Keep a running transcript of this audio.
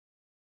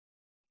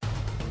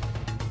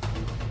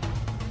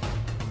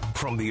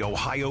From the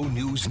Ohio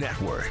News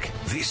Network,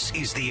 this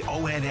is the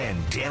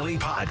ONN Daily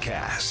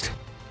Podcast.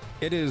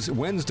 It is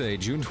Wednesday,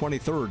 June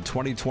 23rd,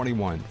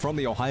 2021. From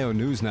the Ohio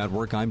News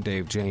Network, I'm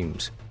Dave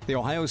James. The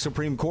Ohio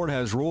Supreme Court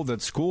has ruled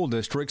that school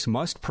districts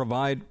must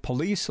provide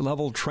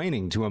police-level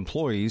training to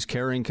employees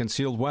carrying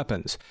concealed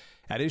weapons.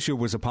 At issue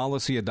was a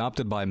policy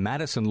adopted by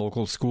Madison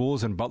Local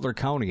Schools in Butler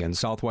County in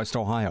southwest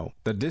Ohio.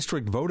 The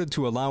district voted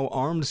to allow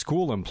armed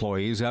school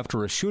employees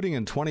after a shooting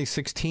in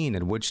 2016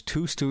 in which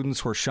 2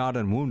 students were shot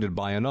and wounded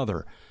by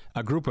another.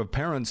 A group of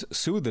parents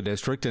sued the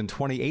district in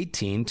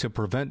 2018 to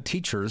prevent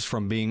teachers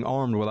from being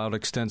armed without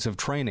extensive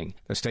training.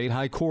 The state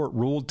high court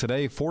ruled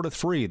today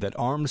 4-3 that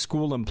armed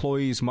school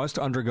employees must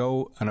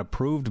undergo an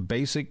approved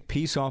basic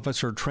peace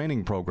officer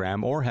training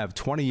program or have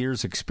 20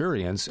 years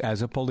experience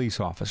as a police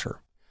officer.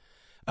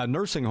 A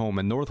nursing home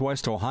in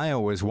northwest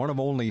Ohio is one of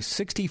only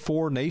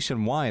 64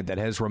 nationwide that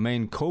has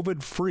remained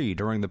COVID-free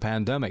during the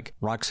pandemic.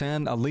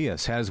 Roxanne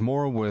Elias has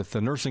more with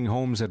the nursing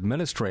home's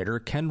administrator,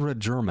 Kendra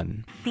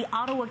German. The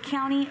Ottawa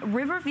County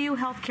Riverview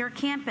Healthcare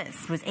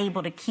Campus was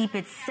able to keep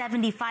its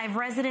 75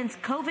 residents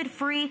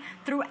COVID-free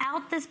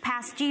throughout this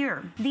past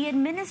year. The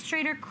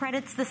administrator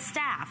credits the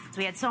staff.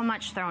 We had so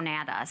much thrown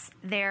at us.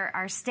 There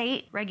are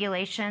state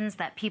regulations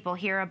that people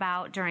hear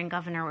about during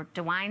Governor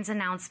DeWine's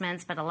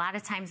announcements, but a lot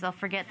of times they'll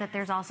forget that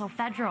there's also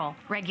federal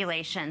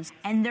regulations.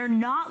 And they're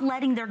not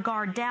letting their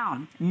guard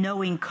down.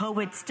 Knowing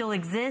COVID still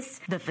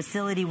exists, the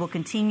facility will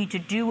continue to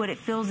do what it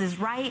feels is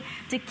right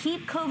to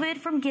keep COVID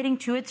from getting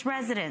to its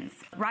residents.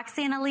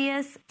 Roxanne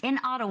Elias in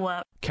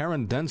Ottawa.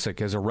 Karen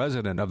Densick is a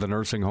resident of the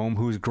nursing home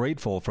who's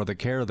grateful for the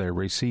care they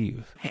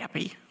receive.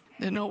 Happy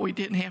to know we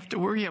didn't have to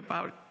worry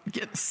about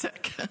getting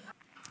sick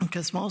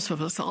because most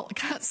of us all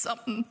got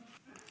something.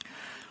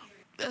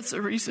 That's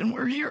the reason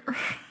we're here.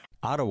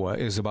 Ottawa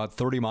is about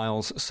 30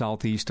 miles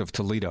southeast of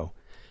Toledo.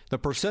 The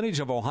percentage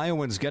of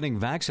Ohioans getting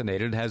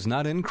vaccinated has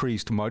not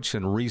increased much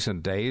in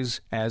recent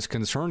days as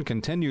concern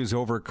continues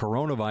over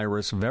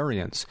coronavirus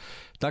variants.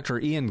 Dr.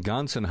 Ian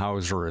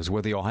Gonsenhauser is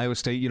with the Ohio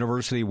State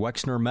University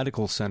Wexner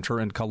Medical Center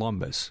in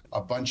Columbus.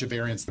 A bunch of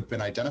variants have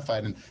been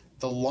identified, and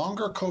the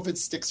longer COVID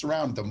sticks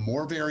around, the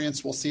more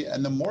variants we'll see,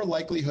 and the more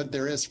likelihood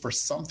there is for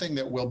something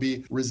that will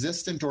be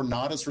resistant or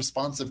not as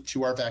responsive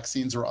to our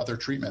vaccines or other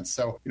treatments.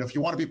 So, if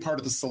you want to be part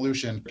of the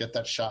solution, get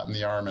that shot in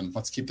the arm, and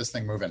let's keep this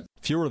thing moving.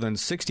 Fewer than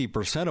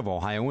 60% of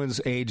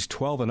Ohioans aged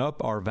 12 and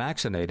up are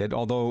vaccinated,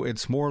 although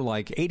it's more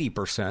like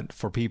 80%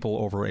 for people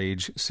over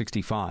age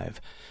 65.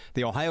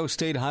 The Ohio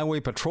State Highway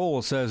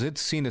Patrol says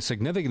it's seen a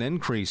significant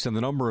increase in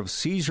the number of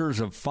seizures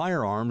of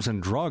firearms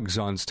and drugs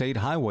on state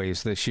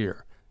highways this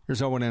year.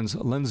 Here's ONN's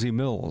Lindsay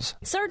Mills.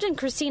 Sergeant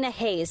Christina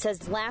Hayes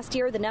says last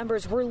year the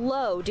numbers were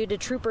low due to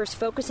troopers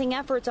focusing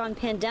efforts on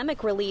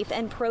pandemic relief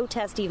and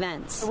protest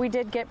events. We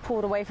did get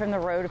pulled away from the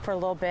road for a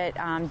little bit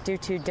due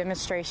to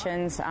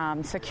demonstrations,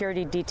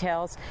 security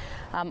details.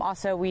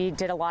 Also, we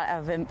did a lot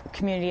of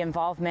community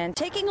involvement.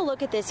 Taking a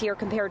look at this year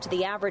compared to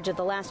the average of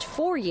the last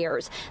 4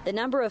 years, the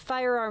number of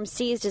firearms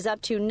seized is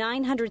up to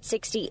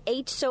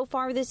 968 so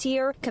far this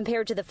year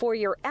compared to the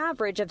 4-year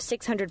average of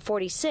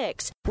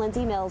 646.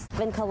 Lindsay Mills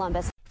in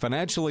Columbus.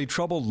 Financially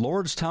troubled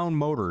Lordstown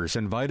Motors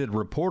invited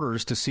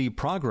reporters to see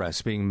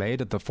progress being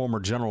made at the former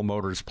General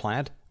Motors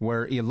plant,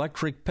 where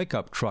electric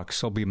pickup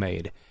trucks will be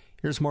made.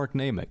 Here's Mark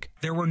Namick.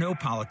 There were no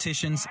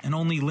politicians and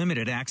only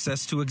limited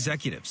access to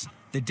executives.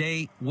 The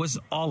day was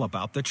all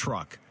about the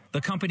truck. The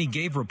company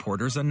gave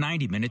reporters a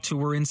 90-minute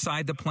tour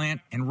inside the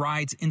plant and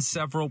rides in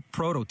several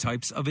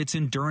prototypes of its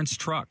endurance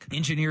truck.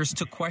 Engineers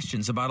took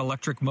questions about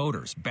electric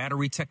motors,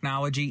 battery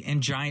technology,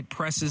 and giant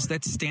presses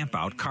that stamp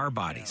out car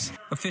bodies.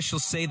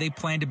 Officials say they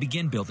plan to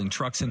begin building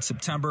trucks in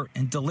September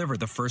and deliver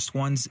the first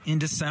ones in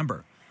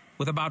December.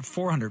 With about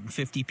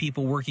 450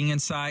 people working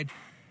inside,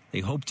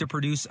 they hope to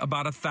produce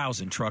about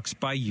 1,000 trucks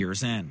by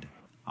year's end.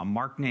 I'm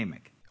Mark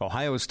Namick.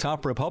 Ohio's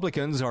top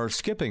Republicans are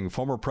skipping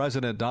former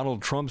President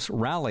Donald Trump's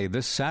rally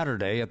this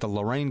Saturday at the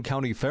Lorain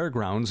County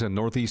Fairgrounds in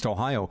Northeast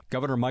Ohio.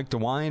 Governor Mike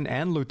DeWine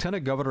and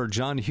Lieutenant Governor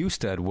John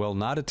Husted will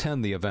not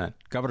attend the event.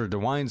 Governor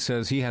DeWine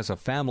says he has a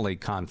family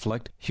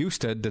conflict.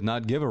 Husted did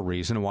not give a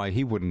reason why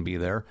he wouldn't be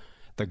there.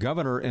 The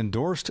governor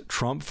endorsed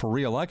Trump for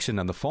re-election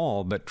in the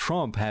fall, but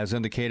Trump has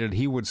indicated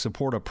he would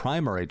support a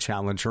primary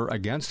challenger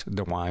against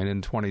DeWine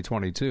in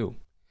 2022.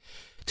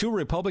 2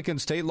 Republican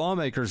state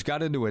lawmakers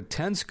got into a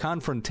tense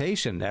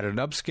confrontation at an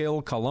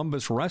upscale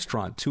Columbus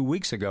restaurant 2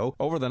 weeks ago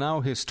over the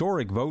now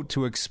historic vote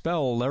to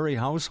expel Larry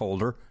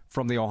Householder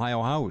from the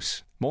Ohio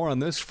House. More on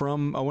this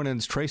from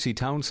ONN's Tracy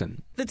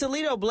Townsend. The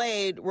Toledo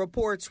Blade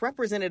reports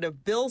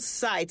Representative Bill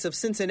Seitz of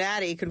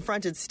Cincinnati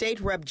confronted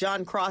State Rep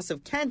John Cross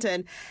of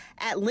Kenton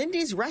at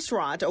Lindy's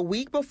restaurant a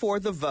week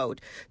before the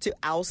vote to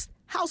oust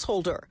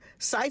Householder.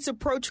 Seitz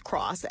approached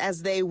Cross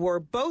as they were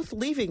both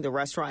leaving the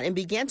restaurant and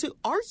began to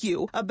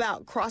argue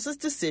about Cross's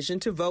decision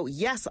to vote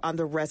yes on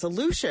the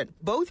resolution.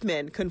 Both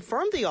men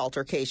confirmed the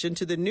altercation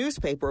to the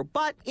newspaper,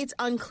 but it's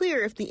unclear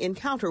if the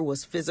encounter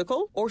was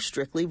physical or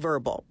strictly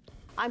verbal.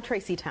 I'm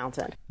Tracy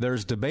Townsend.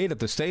 There's debate at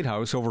the State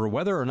House over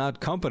whether or not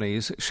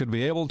companies should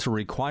be able to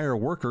require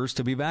workers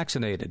to be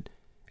vaccinated.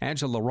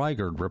 Angela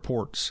Reigard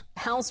reports.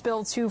 House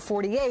Bill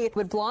 248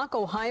 would block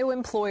Ohio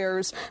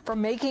employers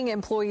from making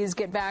employees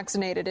get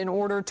vaccinated in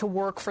order to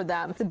work for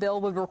them. The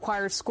bill would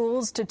require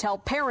schools to tell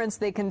parents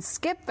they can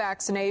skip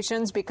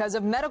vaccinations because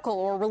of medical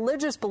or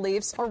religious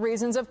beliefs or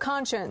reasons of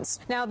conscience.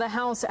 Now, the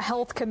House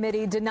Health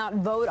Committee did not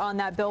vote on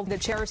that bill. The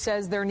chair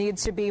says there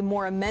needs to be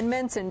more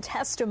amendments and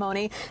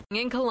testimony.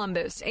 In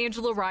Columbus,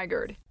 Angela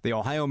Reigard. The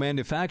Ohio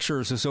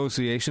Manufacturers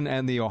Association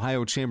and the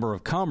Ohio Chamber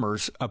of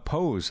Commerce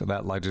oppose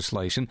that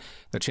legislation.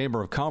 The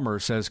Chamber of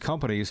Commerce says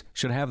companies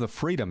should have the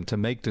freedom to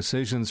make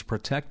decisions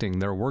protecting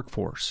their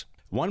workforce.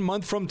 1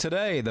 month from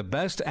today, the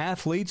best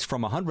athletes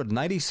from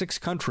 196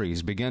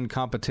 countries begin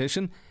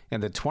competition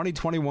in the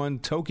 2021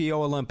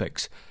 Tokyo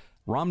Olympics.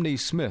 Romney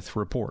Smith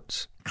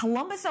reports.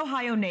 Columbus,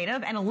 Ohio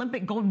native and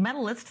Olympic gold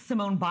medalist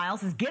Simone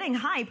Biles is getting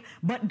hype,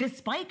 but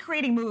despite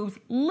creating moves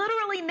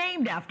literally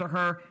named after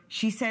her,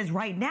 she says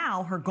right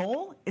now her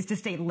goal is to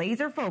stay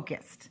laser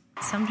focused.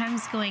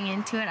 Sometimes going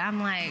into it, I'm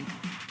like,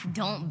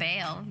 don't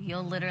bail.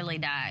 You'll literally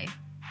die.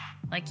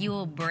 Like, you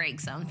will break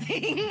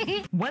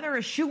something. Whether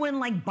a shoo-in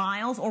like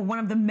Biles or one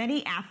of the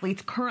many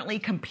athletes currently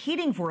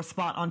competing for a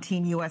spot on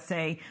Team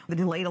USA, the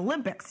delayed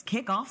Olympics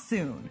kick off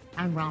soon.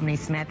 I'm Romney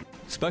Smith.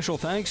 Special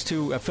thanks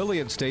to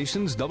affiliate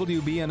stations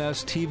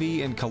WBNS TV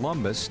in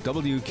Columbus,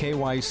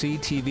 WKYC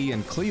TV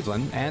in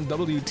Cleveland, and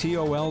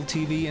WTOL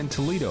TV in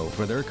Toledo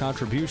for their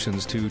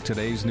contributions to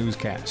today's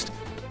newscast.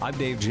 I'm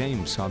Dave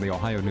James on the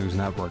Ohio News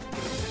Network.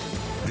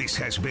 This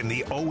has been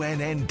the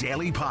ONN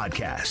Daily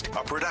Podcast,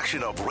 a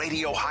production of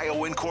Radio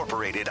Ohio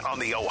Incorporated on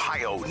the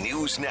Ohio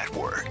News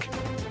Network.